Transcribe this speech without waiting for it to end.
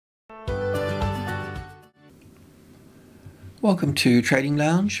Welcome to Trading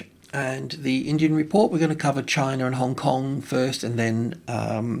Lounge and the Indian report. We're going to cover China and Hong Kong first and then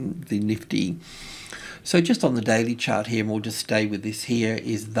the Nifty. So just on the daily chart here, and we'll just stay with this here,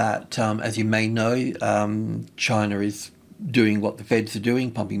 is that as you may know, China is doing what the Feds are doing,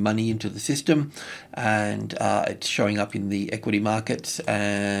 pumping money into the system, and it's showing up in the equity markets,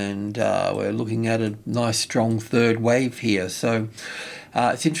 and we're looking at a nice strong third wave here. So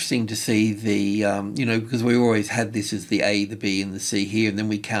it's interesting to see the, because we always had this as the A, the B and the C here, and then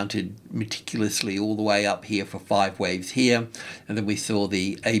we counted meticulously all the way up here for 5 waves here, and then we saw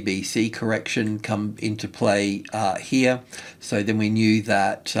the ABC correction come into play here. So then we knew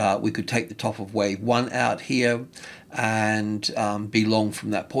that we could take the top of wave 1 out here and be long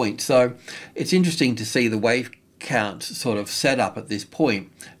from that point. So it's interesting to see the wave count sort of set up at this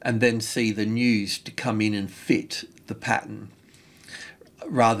point and then see the news to come in and fit the pattern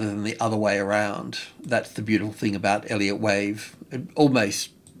rather than the other way around. That's the beautiful thing about Elliott wave. It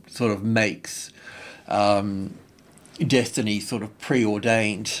almost sort of makes destiny sort of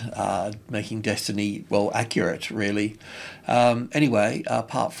preordained, making destiny, well, accurate, really. Anyway,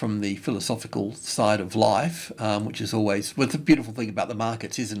 apart from the philosophical side of life, which is always, well, it's a beautiful thing about the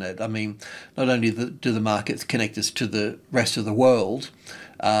markets, isn't it? I mean, not only do the markets connect us to the rest of the world,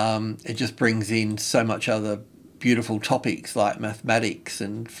 it just brings in so much other beautiful topics like mathematics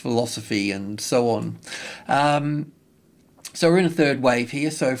and philosophy and so on. So we're in a third wave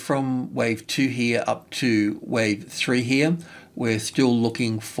here. So from wave 2 here up to wave 3 here, we're still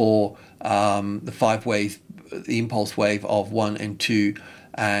looking for the 5 waves, the impulse wave of 1 and 2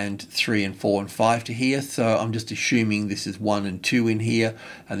 and 3 and 4 and 5 to here. So I'm just assuming this is 1 and 2 in here,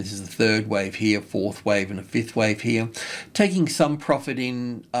 and this is the third wave here, fourth wave and a fifth wave here. Taking some profit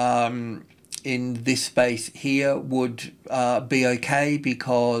in this space here would be okay,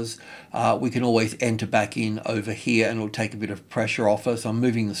 because we can always enter back in over here and it'll take a bit of pressure off us. I'm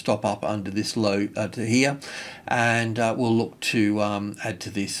moving the stop up under this low to here, and we'll look to add to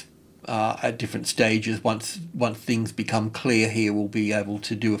this at different stages. Once things become clear here, we'll be able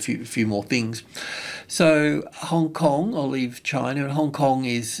to do a few more things. So Hong Kong, I'll leave China, and Hong Kong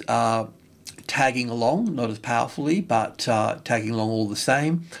is tagging along, not as powerfully, but tagging along all the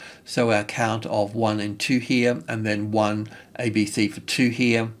same. So our count of 1 and 2 here, and then 1 ABC for 2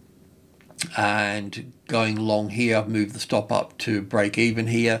 here, and going long here. I've moved the stop up to break even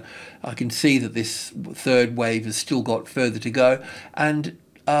here. I can see that this third wave has still got further to go, and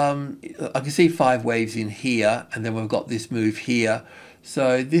I can see 5 waves in here, and then we've got this move here.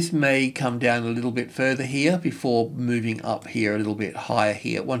 So this may come down a little bit further here before moving up here a little bit higher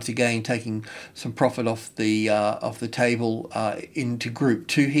here. Once again, taking some profit off the table into group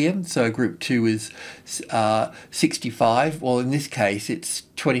 2 here. So group 2 is 65. Well, in this case, it's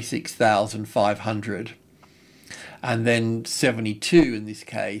 26,500. And then 72 in this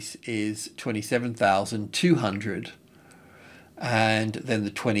case is 27,200. And then the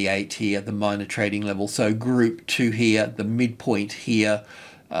 28 here, the minor trading level. So group 2 here, the midpoint here.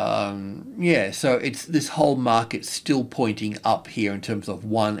 Yeah, so it's this whole market still pointing up here in terms of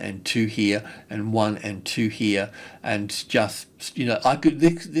 1 and 2 here, and 1 and 2 here. And just,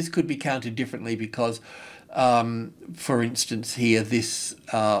 this could be counted differently, because for instance here, this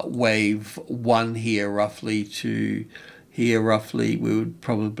wave 1 here roughly to here roughly, we would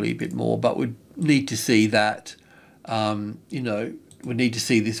probably a bit more, but we'd need to see that. We need to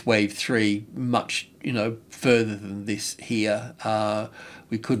see this wave 3 much, further than this here.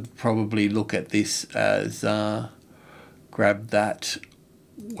 We could probably look at this as grab that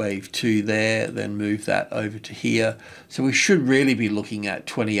wave 2 there, then move that over to here. So we should really be looking at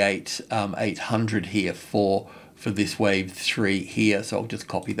 28,800 here for this wave 3 here. So I'll just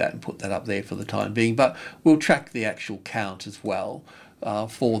copy that and put that up there for the time being, but we'll track the actual count as well.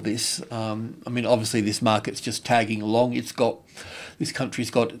 For this, I mean, obviously this market's just tagging along. This country's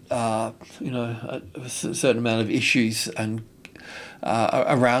got, a certain amount of issues and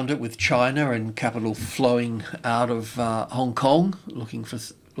around it, with China and capital flowing out of Hong Kong, looking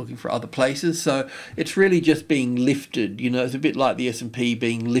for other places. So it's really just being lifted. It's a bit like the S&P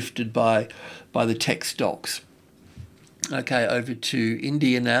being lifted by the tech stocks. Okay, over to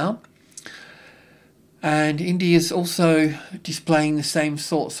India now. And India is also displaying the same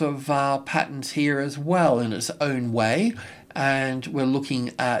sorts of patterns here as well in its own way. And we're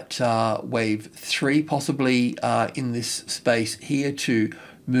looking at wave 3 possibly in this space here to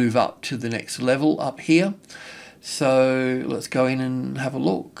move up to the next level up here. So let's go in and have a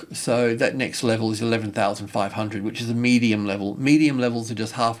look. So that next level is 11,500, which is a medium level. Medium levels are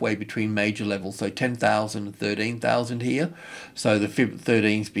just halfway between major levels, so 10,000 and 13,000 here. So the Fib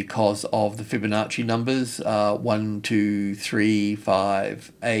 13 is because of the Fibonacci numbers, 1, 2, 3,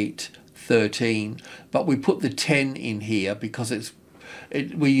 5, 8, 13. But we put the 10 in here because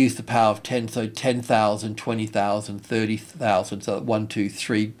we use the power of 10, so 10,000, 20,000, 30,000, so 1, 2,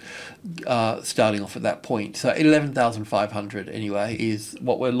 3, starting off at that point. So 11,500 anyway is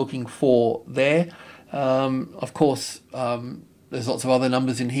what we're looking for there. Of course, there's lots of other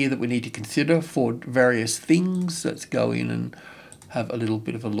numbers in here that we need to consider for various things. Let's go in and have a little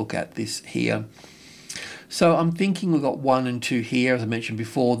bit of a look at this here. So I'm thinking we've got 1 and 2 here, as I mentioned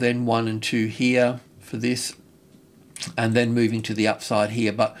before, then 1 and 2 here for this, and then moving to the upside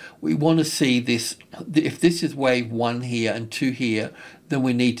here. But we want to see this, if this is wave 1 here and 2 here, then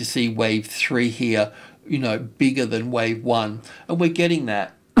we need to see wave 3 here, you know, bigger than wave 1. And we're getting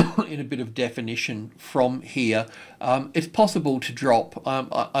that in a bit of definition from here. It's possible to drop,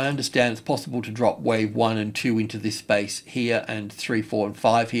 I understand it's possible to drop wave 1 and 2 into this space here, and 3, 4 and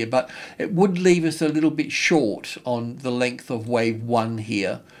 5 here, but it would leave us a little bit short on the length of wave 1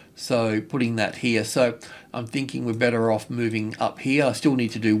 here. So putting that here, so I'm thinking we're better off moving up here. I still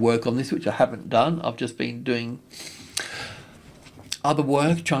need to do work on this, which I haven't done. I've just been doing other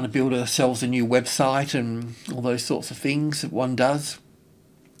work, trying to build ourselves a new website and all those sorts of things that one does.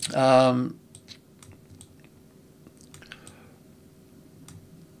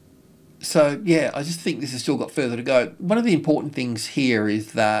 So yeah, I just think this has still got further to go. One of the important things here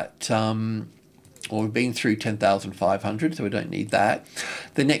is that well, we've been through 10,500, so we don't need that.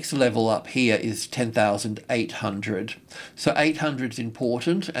 The next level up here is 10,800. So 800 is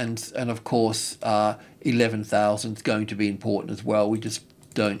important, and of course 11,000 is going to be important as well. We just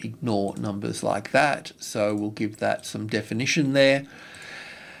don't ignore numbers like that. So we'll give that some definition there.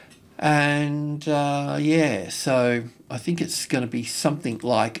 And yeah, so I think it's going to be something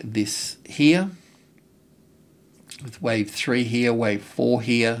like this here, with wave 3 here, wave 4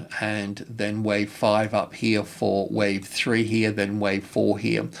 here, and then wave 5 up here for wave 3 here, then wave 4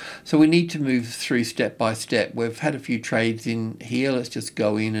 here. So we need to move through step by step. We've had a few trades in here. Let's just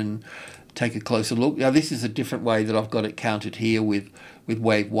go in and take a closer look. Now this is a different way that I've got it counted here, with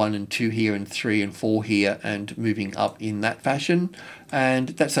wave 1 and 2 here, and 3 and 4 here, and moving up in that fashion. And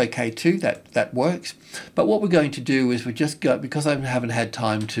that's okay too, that works. But what we're going to do is we just go, because I haven't had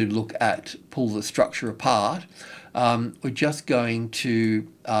time to pull the structure apart, we're just going to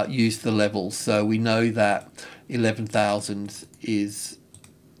use the levels. So we know that 11,000 is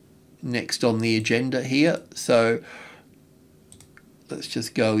next on the agenda here. So let's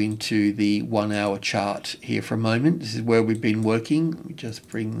just go into the 1 hour chart here for a moment. This is where we've been working. Let me just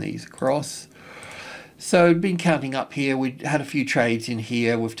bring these across. So we've been counting up here. We had a few trades in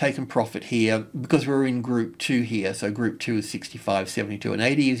here. We've taken profit here because we're in group 2 here. So group 2 is 65, 72 and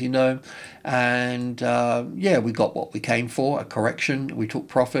 80, as you know. And yeah, we got what we came for, a correction. We took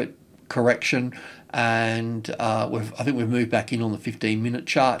profit, correction, and I think we've moved back in on the 15-minute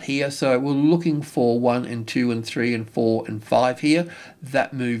chart here. So we're looking for 1 and 2 and 3 and 4 and 5 here.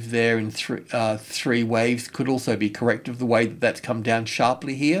 That move there in three waves could also be corrective, the way that that's come down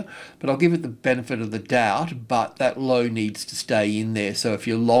sharply here. But I'll give it the benefit of the doubt, but that low needs to stay in there. So if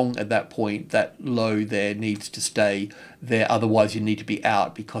you're long at that point, that low there needs to stay there. Otherwise, you need to be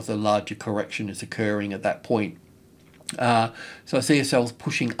out because a larger correction is occurring at that point. So I see ourselves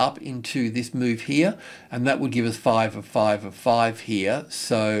pushing up into this move here, and that would give us 5 of 5 of 5 here.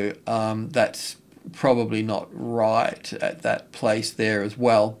 So that's probably not right at that place there as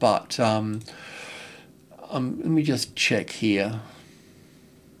well. But let me just check here.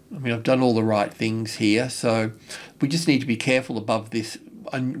 I mean, I've done all the right things here. So we just need to be careful above this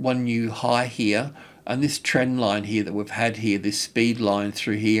one new high here, and this trend line here that we've had here, this speed line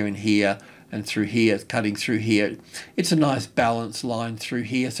through here and here, and through here, cutting through here. It's a nice balanced line through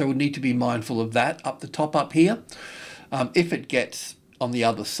here, so we need to be mindful of that up the top up here. If it gets on the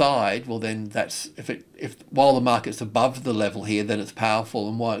other side, well then that's, if while the market's above the level here, then it's powerful,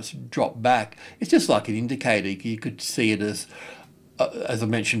 and while it's dropped back, it's just like an indicator. You could see it as I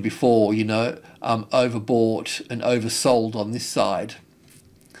mentioned before, you know, overbought and oversold on this side.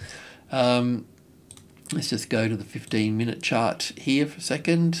 Let's just go to the 15-minute chart here for a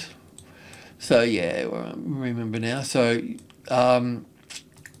second. So yeah, remember now. So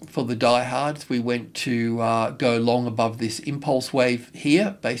for the diehards, we went to go long above this impulse wave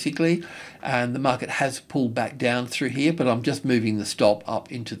here, basically, and the market has pulled back down through here, but I'm just moving the stop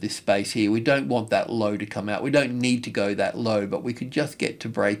up into this space here. We don't want that low to come out. We don't need to go that low, but we could just get to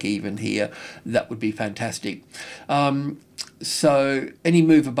break even here. That would be fantastic. So any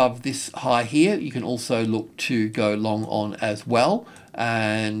move above this high here, you can also look to go long on as well,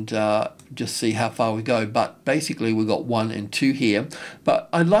 and just see how far we go. But basically we've got 1 and 2 here, but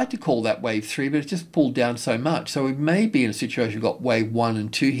I'd like to call that wave 3, but it's just pulled down so much, so we may be in a situation we've got wave 1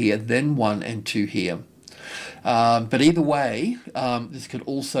 and 2 here, then 1 and 2 here. But either way, this could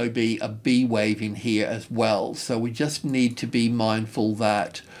also be a B wave in here as well, so we just need to be mindful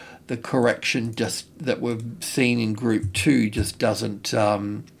that the correction that we've seen in group 2 just doesn't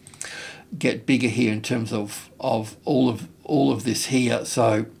get bigger here in terms of all of this here.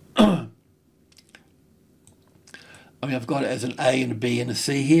 So I mean, I've got it as an A and a B and a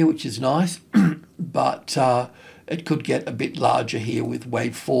C here, which is nice, but it could get a bit larger here with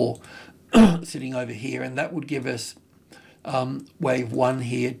wave 4 sitting over here, and that would give us wave 1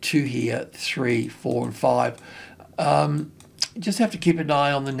 here, 2 here, 3, 4 and 5. Just have to keep an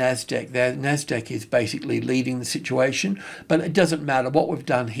eye on the Nasdaq there. Nasdaq is basically leading the situation, but it doesn't matter. What we've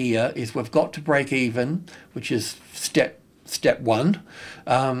done here is we've got to break even, which is step 1,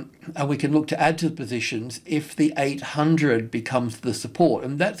 and we can look to add to the positions if the 800 becomes the support,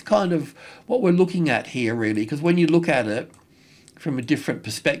 and that's kind of what we're looking at here really, because when you look at it from a different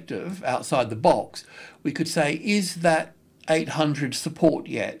perspective outside the box, we could say, is that 800 support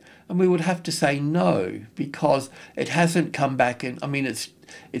yet? And we would have to say no, because it hasn't come back, and I mean it's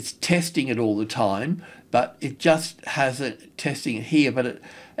testing it all the time, but it just hasn't testing it here, but it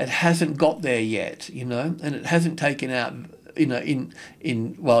hasn't got there yet, you know, and it hasn't taken out, you know,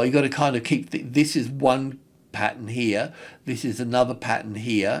 well, you got to kind of keep this is one pattern here, this is another pattern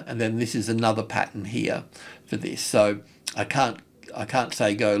here, and then this is another pattern here for this. So I can't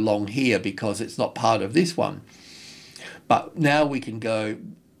say go long here because it's not part of this one. But now we can go,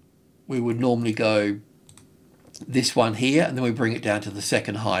 we would normally go this one here, and then we bring it down to the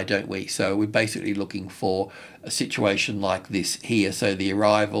second high, don't we? So we're basically looking for a situation like this here. So the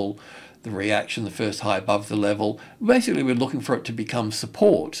arrival, the reaction, the first high above the level. Basically, we're looking for it to become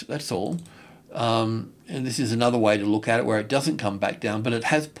support, that's all. And this is another way to look at it, where it doesn't come back down, but it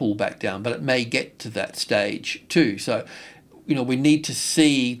has pulled back down, but it may get to that stage too. So, you know, we need to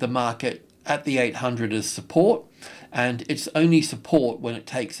see the market at the 800 as support, and it's only support when it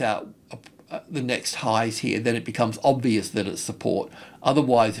takes out the next highs here, then it becomes obvious that it's support.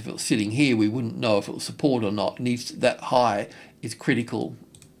 Otherwise, if it was sitting here, we wouldn't know if it was support or not. That high is critical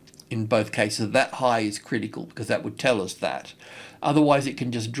in both cases. That high is critical because that would tell us that. Otherwise, it can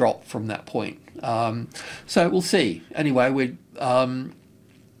just drop from that point. So we'll see. Anyway,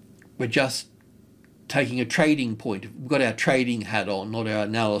 we're just taking a trading point. We've got our trading hat on, not our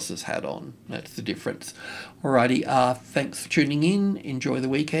analysis hat on. That's the difference. Alrighty, thanks for tuning in. Enjoy the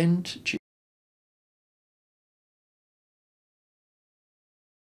weekend. Cheers.